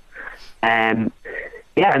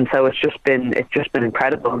 Yeah, and so it's just been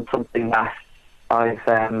incredible, and something that I've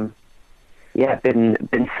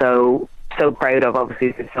been so proud of.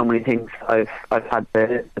 Obviously, there's so many things I've had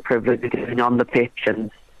the privilege of doing on the pitch,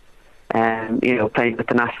 and you know, playing with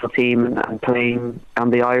the national team and playing on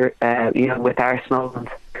the you know, with Arsenal, and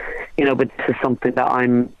you know, but this is something that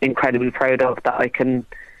I'm incredibly proud of, that I can,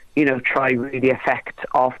 you know, try really affect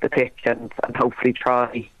off the pitch, and hopefully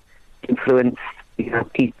try influence, you know,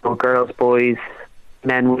 people, girls, boys,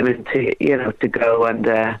 men, women, to, you know, to go and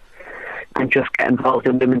just get involved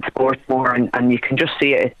in women's sports more, and you can just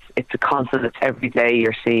see it. It's a constant. It's every day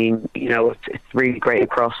you're seeing, you know, it's really great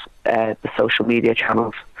across the social media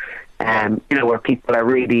channels, you know, where people are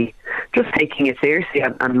really just taking it seriously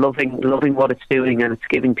and loving what it's doing, and it's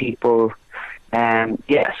giving people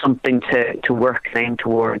something to work and aim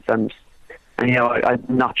towards. And you know, I'm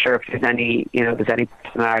not sure if there's any person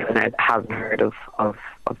in Ireland that hasn't heard of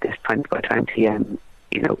this 20 by 20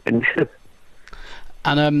 you know, initiative.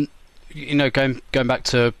 And you know, going back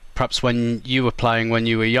to perhaps when you were playing when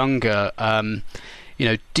you were younger, you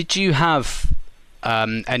know, did you have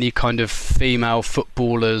any kind of female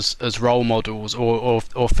footballers as role models, or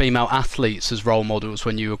female athletes as role models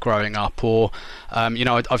when you were growing up? Or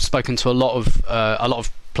I've spoken to a lot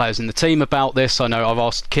of players in the team about this. I know I've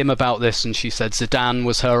asked Kim about this, and she said Zidane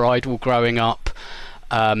was her idol growing up.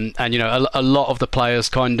 And a lot of the players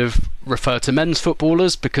kind of refer to men's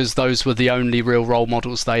footballers because those were the only real role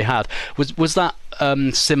models they had. Was that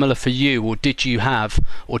similar for you, or did you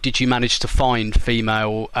manage to find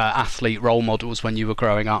female athlete role models when you were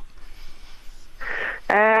growing up?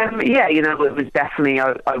 It was definitely.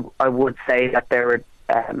 I would say that there were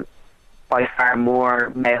by far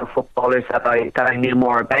more male footballers that I knew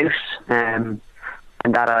more about, and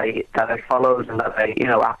that I followed, and that I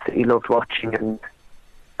absolutely loved watching,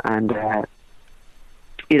 and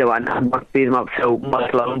beating them up. So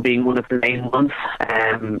Michael Owen being one of the main ones,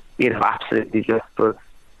 absolutely just was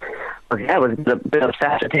a bit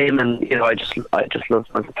obsessed with him, and I just loved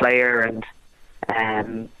him as a player, and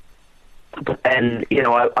but then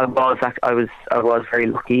I was very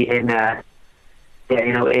lucky in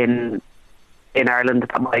Ireland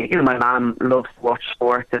that my mum loves to watch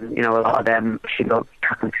sport, and a lot of them, she loves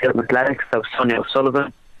track and field and athletics. So Sonia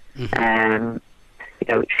O'Sullivan,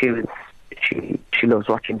 she loves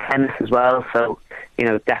watching tennis as well. So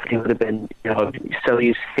definitely would have been so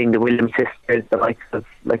used to seeing the Williams sisters, the likes of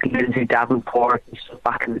like Lindsay Davenport and stuff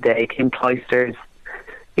back in the day, Kim Clijsters,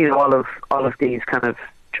 all of these kind of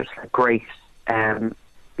just like great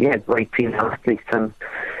female athletes. And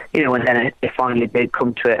and then it finally did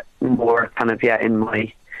come to it more kind of in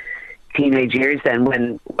my teenage years, then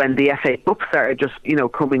when the FA Cup started just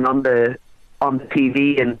coming on the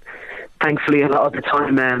TV, and thankfully a lot of the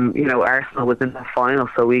time Arsenal was in the final,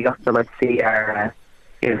 so we got to see our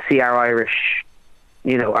Irish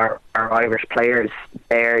our Irish players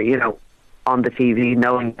there on the TV,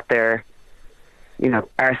 knowing that they're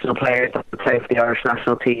Arsenal players that play for the Irish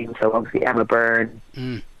national team. So obviously Emma Byrne,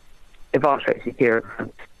 Yvonne Tracy,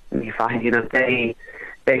 Kieran, they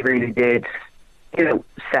really did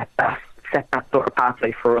set that sort of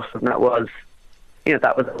pathway for us, and that was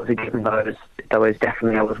a given. I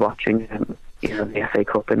was watching the FA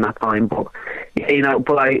Cup in that time, but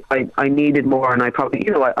I needed more, and I probably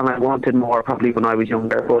and I wanted more probably when I was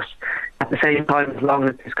younger. But at the same time, as long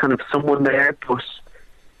as there's kind of someone there, but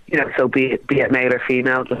so be it male or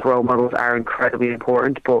female, just role models are incredibly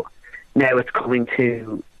important. But now it's coming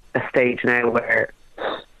to a stage now where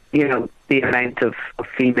the amount of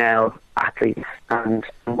female athletes and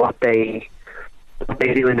what they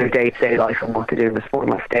do in their day-to-day life and what they do in the sport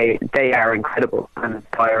life, they are incredible and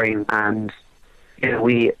inspiring. And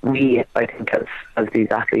we I think as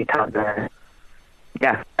these athletes have a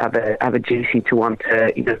duty to want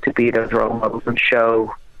to to be those role models and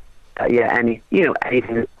show that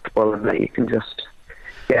anything is possible, and that you can just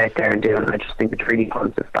get out there and do it. And I just think it's really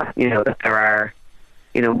positive that that there are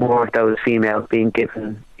more of those females being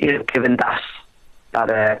given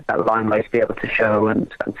that limelight to be able to show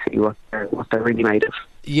and see what they're really made of.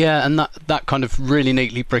 Yeah, and that kind of really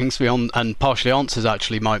neatly brings me on and partially answers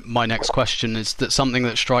actually my next question. Is that something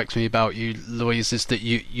that strikes me about you, Louise, is that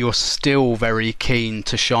you're still very keen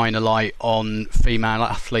to shine a light on female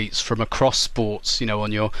athletes from across sports,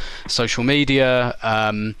 on your social media,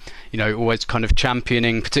 always kind of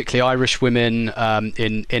championing particularly Irish women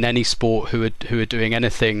in any sport who are doing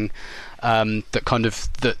anything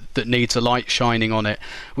that needs a light shining on it.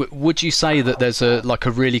 Would you say that there's a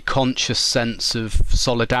really conscious sense of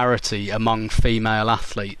solidarity among female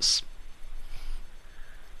athletes?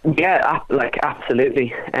 Yeah,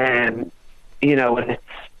 absolutely. And I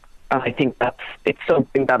think it's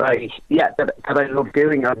something that I love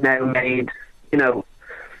doing. I've now made new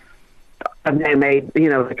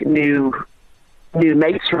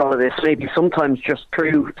mates for all of this, maybe sometimes just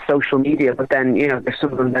through social media, but then there's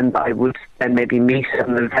some of them then that I would then maybe meet at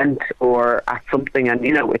an event or at something, and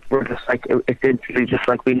we're just it's instantly just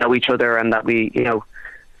like we know each other, and that we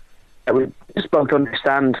that we just both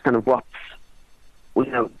understand kind of what's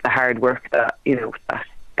the hard work that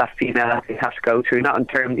that female athletes have to go through. Not in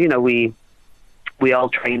terms we all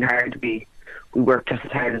train hard, we work just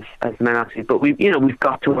as hard as men athletes, but we've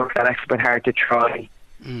got to work that extra bit hard to try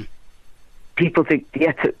people to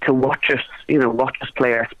watch us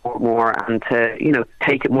play our sport more, and to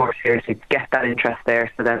take it more seriously, to get that interest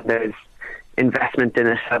there. So then there's investment in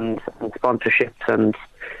it and sponsorships, and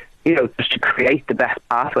just to create the best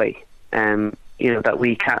pathway that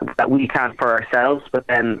we can for ourselves, but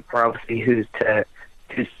then for obviously who's to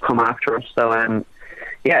come after us. So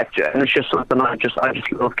it's just something I just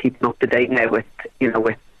love keeping up to date now with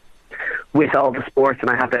all the sports, and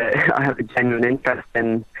I have a genuine interest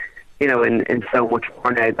in in so much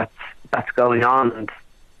more now that's going on,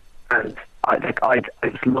 and I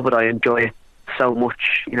just love it. I enjoy it so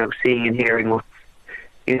much, seeing and hearing what's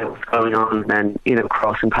going on, and then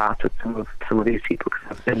crossing paths with some of these people.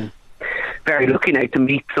 Because I've been very lucky now to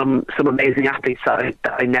meet some amazing athletes that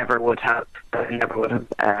I never would have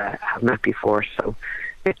have met before. So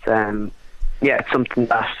it's it's something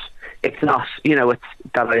that it's not it's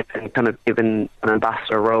that I've been kind of given an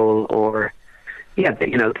ambassador role, or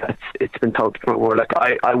that it's been told to me more like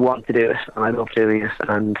I want to do it and I love doing it,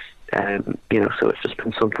 and so it's just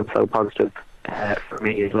been something so positive for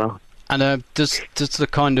me as well. And does the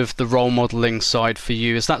kind of the role modelling side for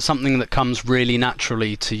you, is that something that comes really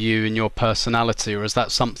naturally to you in your personality, or is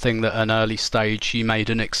that something that at an early stage you made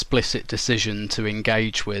an explicit decision to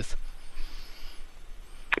engage with?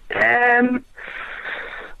 I'm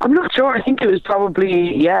not sure. I think it was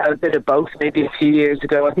probably a bit of both. Maybe a few years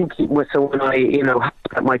ago, I think when I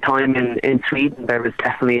had my time in Sweden, there was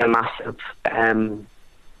definitely a massive.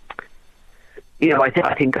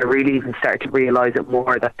 I think I really even started to realise it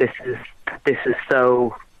more, that this is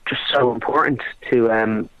so important to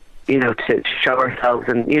to show ourselves,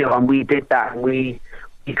 and we did that, and we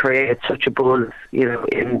created such a buzz in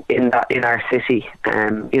our city,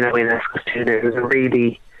 in Eskilstuna. It was a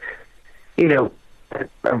really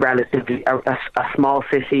a relatively a small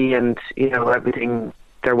city, and everything.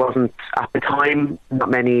 There wasn't at the time, not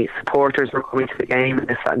many supporters were coming to the game, and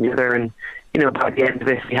this, that, and the other, and by the end of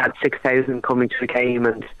it, we had 6,000 coming to the game,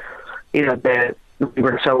 and we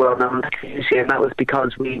were so well known in the community, and that was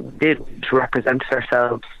because we did represent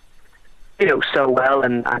ourselves, so well,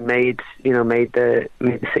 and made the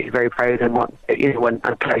city very proud, and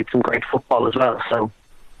and played some great football as well. So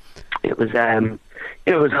it was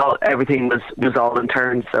everything was all in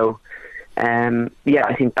turn. So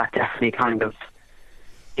I think that definitely kind of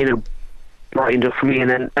brightened up for me, and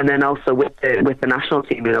then also with the national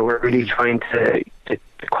team, we're really trying to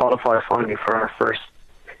qualify finally for our first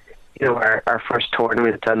our first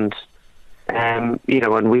tournament, and and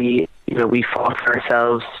we fought for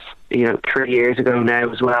ourselves 3 years ago now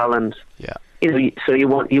as well, and so you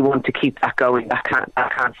want to keep that going. That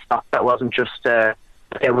can't stop. That wasn't just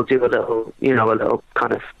we'll do a little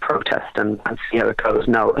kind of protest and see how it goes.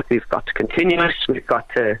 No, we've got to continue it. We've got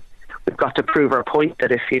to prove our point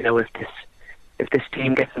that if this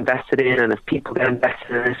team gets invested in, and if people get invested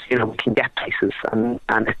in this, we can get places, and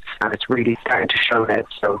it's really starting to show now.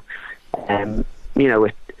 So,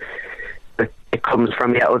 it comes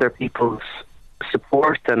from other people's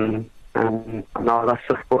support and all that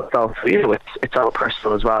stuff, but it's also it's all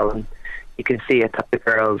personal as well, and you can see it that the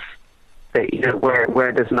girls, that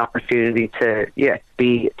where there's an opportunity to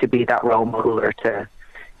be that role model, or to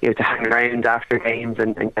hang around after games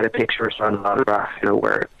and get a picture or an autograph,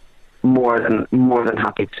 we're more than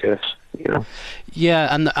happy to do it.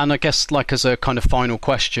 Yeah, and I guess, like, as a kind of final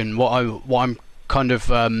question, what I'm kind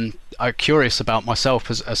of curious about myself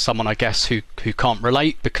as someone, I guess, who can't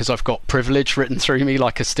relate because I've got privilege written through me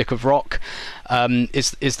like a stick of rock,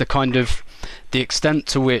 is the kind of the extent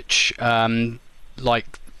to which like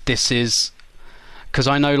this is, because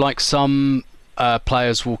I know like some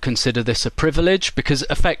players will consider this a privilege, because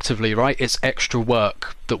effectively, right, it's extra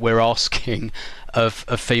work that we're asking of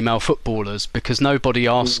female footballers, because nobody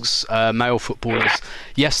asks male footballers,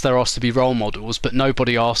 yes, they're asked to be role models, but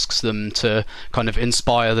nobody asks them to kind of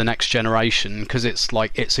inspire the next generation, because it's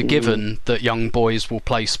like it's a given that young boys will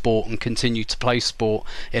play sport and continue to play sport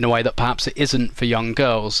in a way that perhaps it isn't for young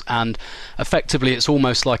girls, and effectively it's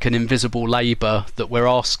almost like an invisible labour that we're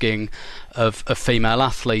asking of female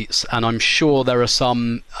athletes. And I'm sure there are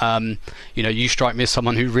some you strike me as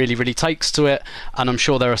someone who really, really takes to it, and I'm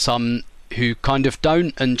sure there are some who kind of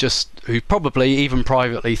don't, and just who probably even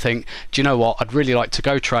privately think, do you know what, I'd really like to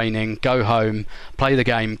go training, go home, play the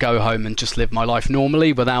game, go home and just live my life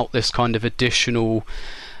normally without this kind of additional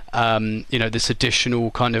this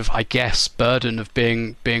additional kind of, I guess, burden of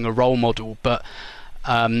being a role model. But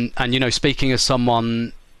and speaking as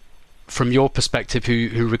someone from your perspective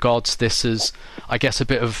who regards this as, I guess, a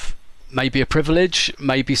bit of maybe a privilege,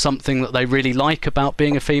 maybe something that they really like about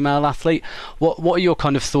being a female athlete, what are your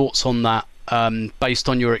kind of thoughts on that, based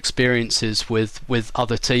on your experiences with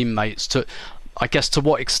other teammates? To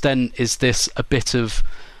what extent is this a bit of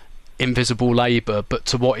invisible labour, but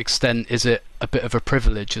to what extent is it a bit of a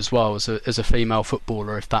privilege as well as a female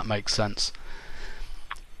footballer, if that makes sense?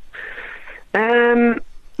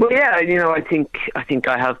 Well, yeah, I think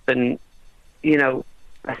I have been,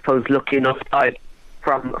 I suppose, lucky enough.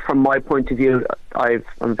 From my point of view, I'm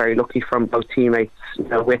very lucky from both teammates.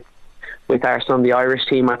 With Arsenal and the Irish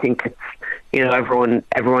team, I think it's, everyone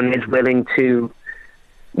is willing to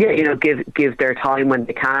give their time when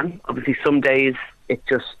they can. Obviously, some days it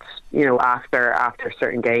just, after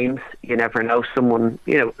certain games, you never know. Someone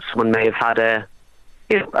may have had a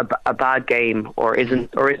bad game or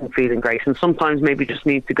isn't feeling great, and sometimes maybe just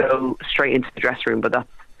need to go straight into the dressing room. But that's,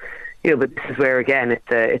 but this is where again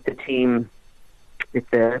it's a team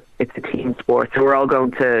sport. So we're all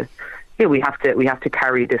going to, we have to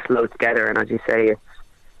carry this load together. And as you say, it's,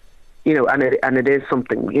 and it is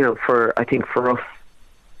something, I think for us,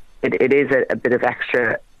 it is a bit of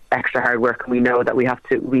extra hard work, and we know that we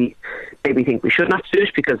maybe think we shouldn't have to do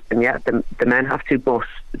it because the men have to, but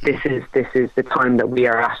this is the time that we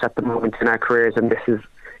are at the moment in our careers, and this is,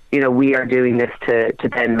 we are doing this to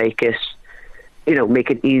then make it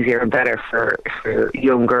easier and better for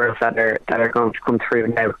young girls that are going to come through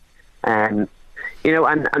now. And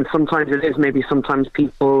sometimes it is, maybe sometimes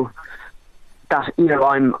people that,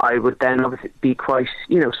 I would then obviously be quite,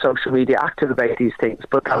 social media active about these things,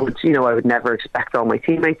 but that would, I would never expect all my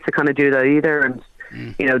teammates to kind of do that either. And,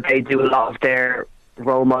 they do a lot of their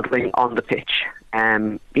role modelling on the pitch,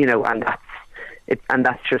 and that's it. And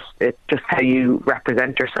that's just how you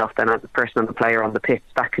represent yourself then as a person and the player on the pitch.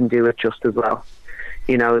 That can do it just as well.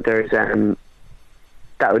 There's,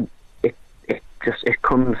 it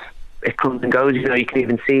comes and goes. You can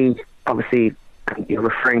even see, obviously, you're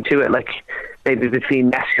referring to it, like maybe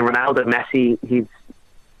between Messi and Ronaldo. Messi, he's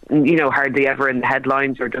hardly ever in the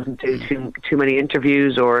headlines or doesn't do too many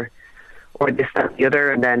interviews or this, that, and the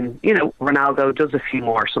other. And then Ronaldo does a few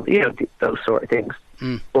more, those sort of things.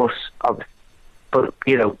 But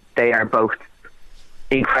they are both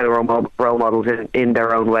incredible role models in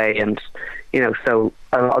their own way, and so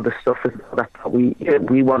a lot of the stuff is that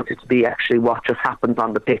we want it to be actually what just happens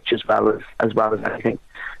on the pitch as well as anything.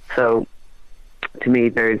 So to me,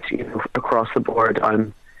 there's across the board,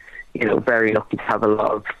 I'm very lucky to have a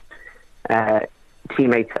lot of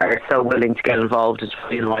teammates that are so willing to get involved as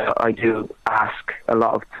well. I do ask a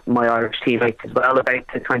lot of my Irish teammates as well about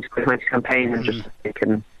the 2020 campaign, and just they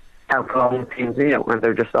can help along with things, and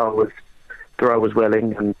they're always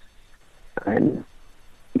willing and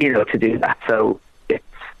to do that. So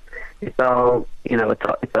it's all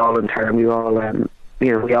it's all in turn. We all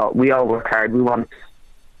we all work hard. We want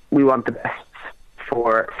the best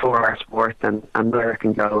for our sport and where it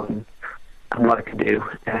can go and what it can do.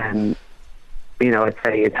 And I'd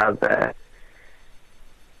say it has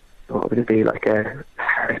what would it be, like a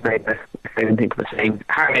heart made of, if I even think of a saying,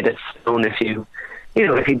 heart made of stone. If you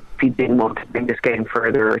didn't want to bring this game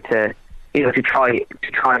further, or to try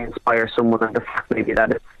and inspire someone, and the fact maybe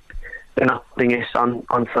that they're not putting it on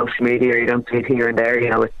social media, or you don't see it here and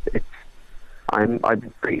there. I'm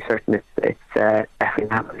pretty certain it's definitely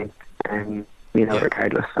happening,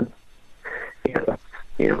 regardless. And that's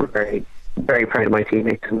we're very, very proud of my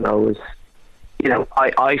teammates, and always,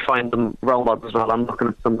 I find them role models. Well, I'm looking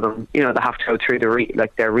at some of them, they have to go through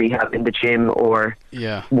their rehab in the gym, or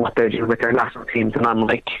what they're doing with their national teams, and I'm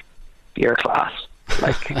like, you're class.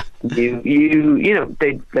 Like they,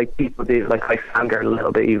 like, people do, like, I fangirl a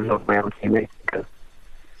little bit even of my own teammates, because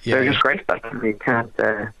they're just great. Like, you can't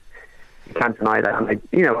deny that,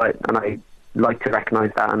 and I like to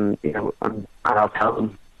recognise that, and and I'll tell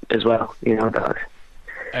them as well, that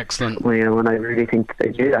excellent. When I really think they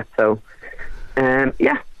do that. So I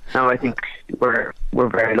think we're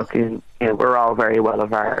very lucky. We're all very well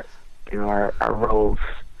of our roles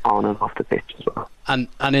on and off the pitch as well. And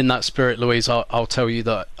in that spirit, Louise, I'll tell you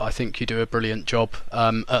that I think you do a brilliant job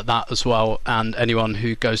at that as well. And anyone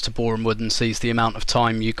who goes to Boreham Wood and sees the amount of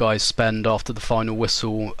time you guys spend after the final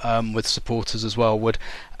whistle with supporters as well would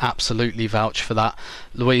absolutely vouch for that.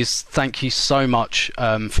 Louise, thank you so much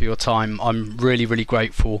for your time. I'm really, really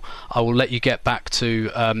grateful. I will let you get back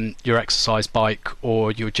to your exercise bike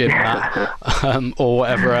or your gym mat or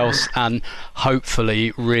whatever else, and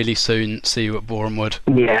hopefully really soon see you at Boreham Wood.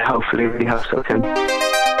 Yeah, hopefully, really hope so, Tim.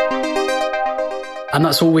 And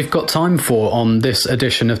that's all we've got time for on this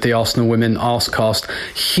edition of the Arsenal Women Arsecast.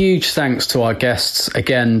 Huge thanks to our guests,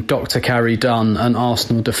 again, Dr. Carrie Dunn and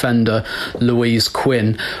Arsenal defender Louise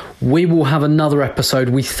Quinn. We will have another episode,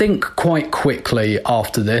 we think, quite quickly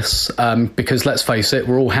after this, because let's face it,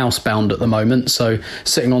 we're all housebound at the moment, so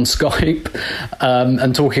sitting on Skype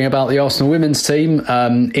and talking about the Arsenal women's team,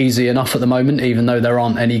 easy enough at the moment, even though there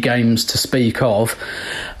aren't any games to speak of.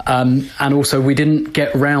 And also, we didn't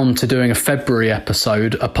get round to doing a February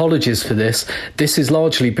episode. Apologies for this. This is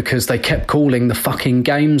largely because they kept calling the fucking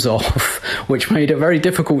games off, which made it very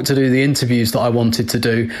difficult to do the interviews that I wanted to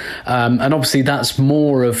do. And obviously, that's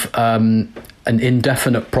more of an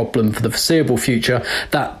indefinite problem for the foreseeable future.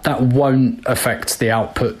 That won't affect the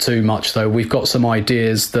output too much, though. We've got some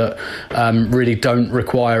ideas that really don't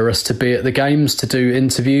require us to be at the games to do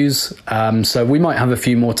interviews. So we might have a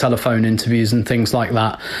few more telephone interviews and things like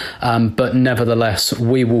that. But nevertheless,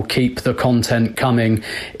 we will keep the content coming,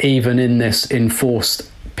 even in this enforced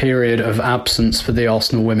period of absence for the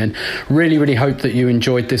Arsenal women. Really hope that you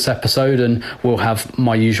enjoyed this episode, and we'll have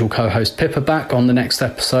my usual co-host Pippa back on the next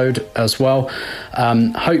episode as well.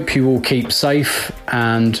 Hope you all keep safe,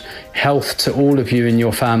 and health to all of you and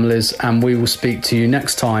your families, and we will speak to you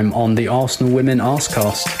next time on the Arsenal Women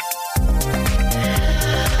Arsecast.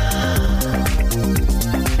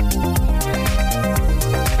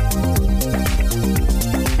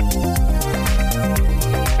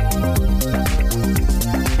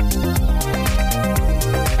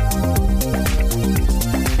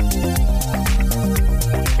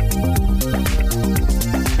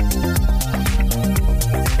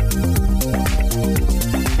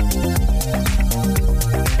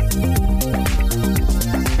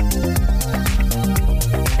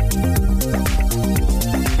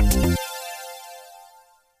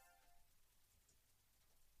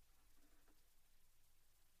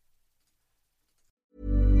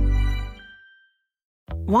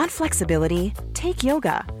 Want flexibility? Take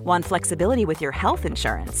yoga. Want flexibility with your health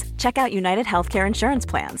insurance? Check out United Healthcare Insurance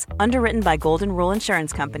Plans. Underwritten by Golden Rule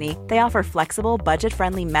Insurance Company, they offer flexible,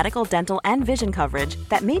 budget-friendly medical, dental, and vision coverage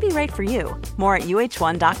that may be right for you. More at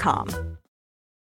UH1.com.